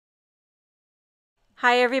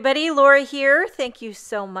Hi everybody, Laura here. Thank you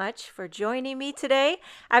so much for joining me today.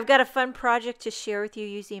 I've got a fun project to share with you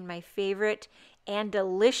using my favorite and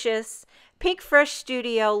delicious Pinkfresh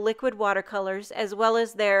Studio Liquid Watercolors, as well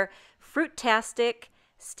as their Fruitastic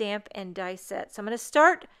stamp and die set. So I'm going to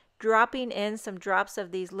start dropping in some drops of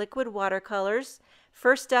these liquid watercolors.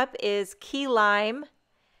 First up is key lime,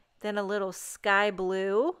 then a little sky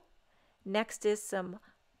blue. Next is some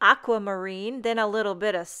aquamarine, then a little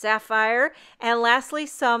bit of sapphire, and lastly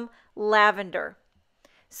some lavender.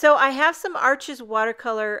 So I have some Arches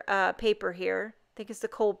watercolor paper here. I think it's the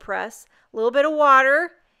cold press. A little bit of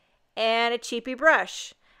water and a cheapy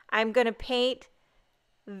brush. I'm going to paint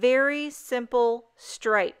very simple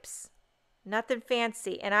stripes. Nothing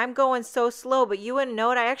fancy. And I'm going so slow, but you wouldn't know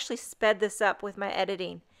it. I actually sped this up with my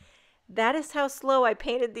editing. That is how slow I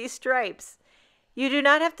painted these stripes. You do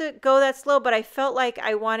not have to go that slow, but I felt like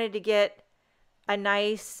I wanted to get a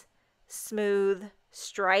nice, smooth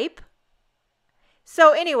stripe.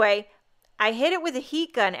 So anyway, I hit it with a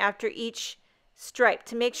heat gun after each stripe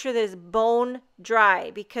to make sure that it's bone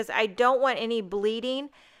dry because I don't want any bleeding.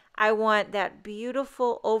 I want that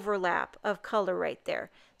beautiful overlap of color right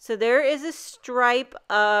there. So there is a stripe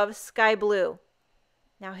of sky blue.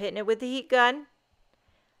 Now hitting it with the heat gun.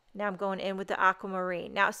 Now I'm going in with the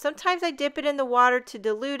aquamarine. Now sometimes I dip it in the water to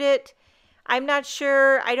dilute it. I'm not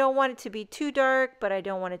sure. I don't want it to be too dark, but I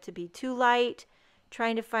don't want it to be too light.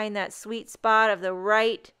 Trying to find that sweet spot of the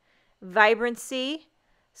right vibrancy.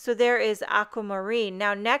 So there is aquamarine.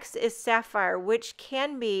 Now next is sapphire, which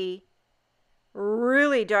can be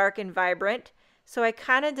really dark and vibrant. So I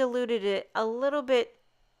kind of diluted it a little bit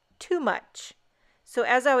too much. So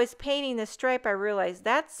as I was painting the stripe, I realized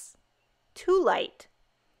that's too light.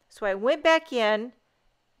 So I went back in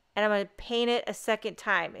and I'm going to paint it a second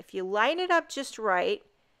time. If you line it up just right,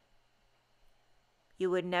 you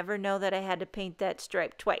would never know that I had to paint that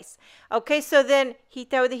stripe twice. Okay, so then heat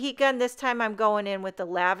that with the heat gun. This time I'm going in with the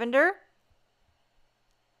lavender.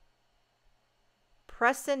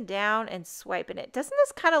 Pressing down and swiping it. Doesn't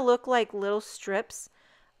this kind of look like little strips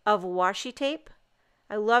of washi tape?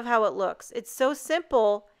 I love how it looks. It's so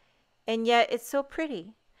simple and yet it's so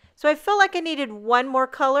pretty. So I felt like I needed one more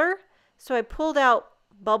color, so I pulled out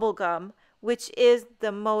bubblegum, which is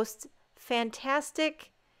the most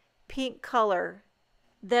fantastic pink color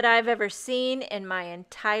that I've ever seen in my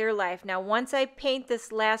entire life. Now, once I paint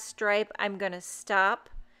this last stripe, I'm going to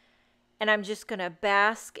stop, and I'm just going to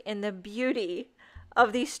bask in the beauty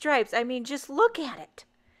of these stripes. I mean, just look at it.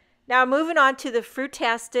 Now, moving on to the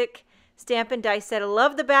Fruitastic stamp and die set. I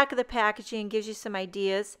love the back of the packaging. It gives you some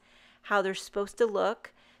ideas how they're supposed to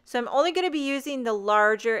look. So I'm only going to be using the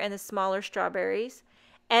larger and the smaller strawberries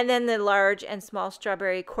and then the large and small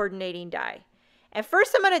strawberry coordinating die. And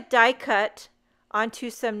first I'm going to die cut onto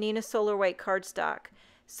some Neenah Solar White cardstock.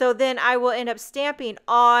 So then I will end up stamping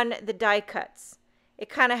on the die cuts. It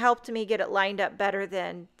kind of helped me get it lined up better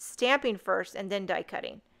than stamping first and then die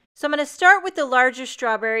cutting. So I'm going to start with the larger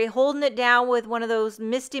strawberry, holding it down with one of those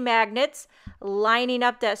misty magnets, lining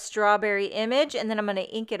up that strawberry image, and then I'm going to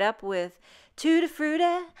ink it up with Tutti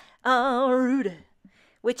Frutti, Ruda,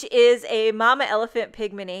 which is a Mama Elephant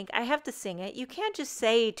pigment ink. I have to sing it. You can't just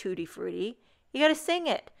say Tutti Frutti. You got to sing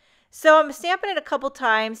it. So I'm stamping it a couple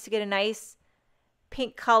times to get a nice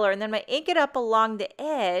pink color, and then I'm going to ink it up along the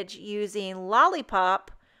edge using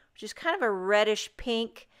Lollipop, which is kind of a reddish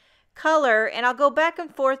pink color, and I'll go back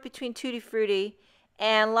and forth between Tutti Frutti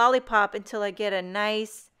and Lollipop until I get a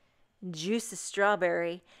nice juicy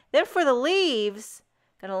strawberry. Then for the leaves,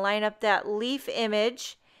 I'm going to line up that leaf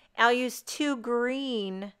image. I'll use two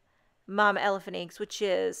green Mama Elephant inks, which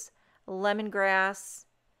is lemongrass,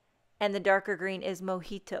 and the darker green is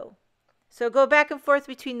mojito. So go back and forth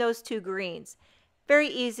between those two greens. Very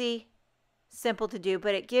easy, simple to do,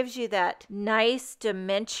 but it gives you that nice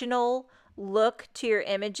dimensional look to your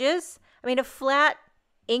images. I mean, a flat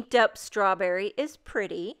inked up strawberry is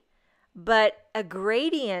pretty, but a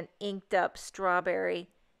gradient inked up strawberry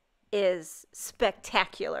is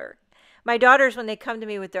spectacular. My daughters, when they come to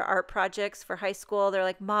me with their art projects for high school, they're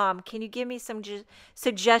like, Mom, can you give me some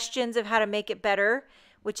suggestions of how to make it better?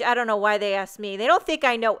 Which I don't know why they ask me. They don't think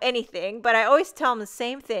I know anything, but I always tell them the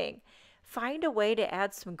same thing. Find a way to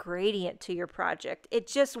add some gradient to your project. It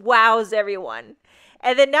just wows everyone.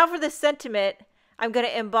 And then now for the sentiment, I'm going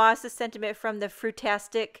to emboss the sentiment from the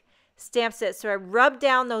Fruitastic stamp set. So I rub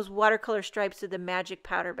down those watercolor stripes with the magic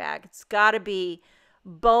powder bag. It's got to be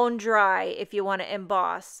bone dry if you want to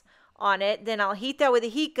emboss on it. Then I'll heat that with a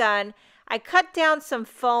heat gun. I cut down some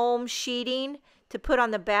foam sheeting to put on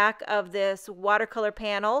the back of this watercolor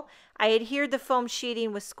panel. I adhered the foam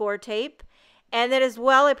sheeting with score tape. And then as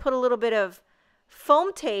well, I put a little bit of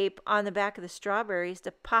foam tape on the back of the strawberries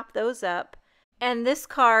to pop those up. And this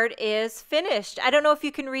card is finished. I don't know if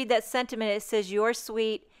you can read that sentiment. It says, "You're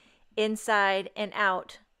sweet inside and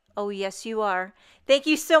out." Oh, yes, you are. Thank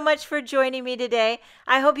you so much for joining me today.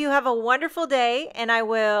 I hope you have a wonderful day, and I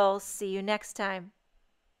will see you next time.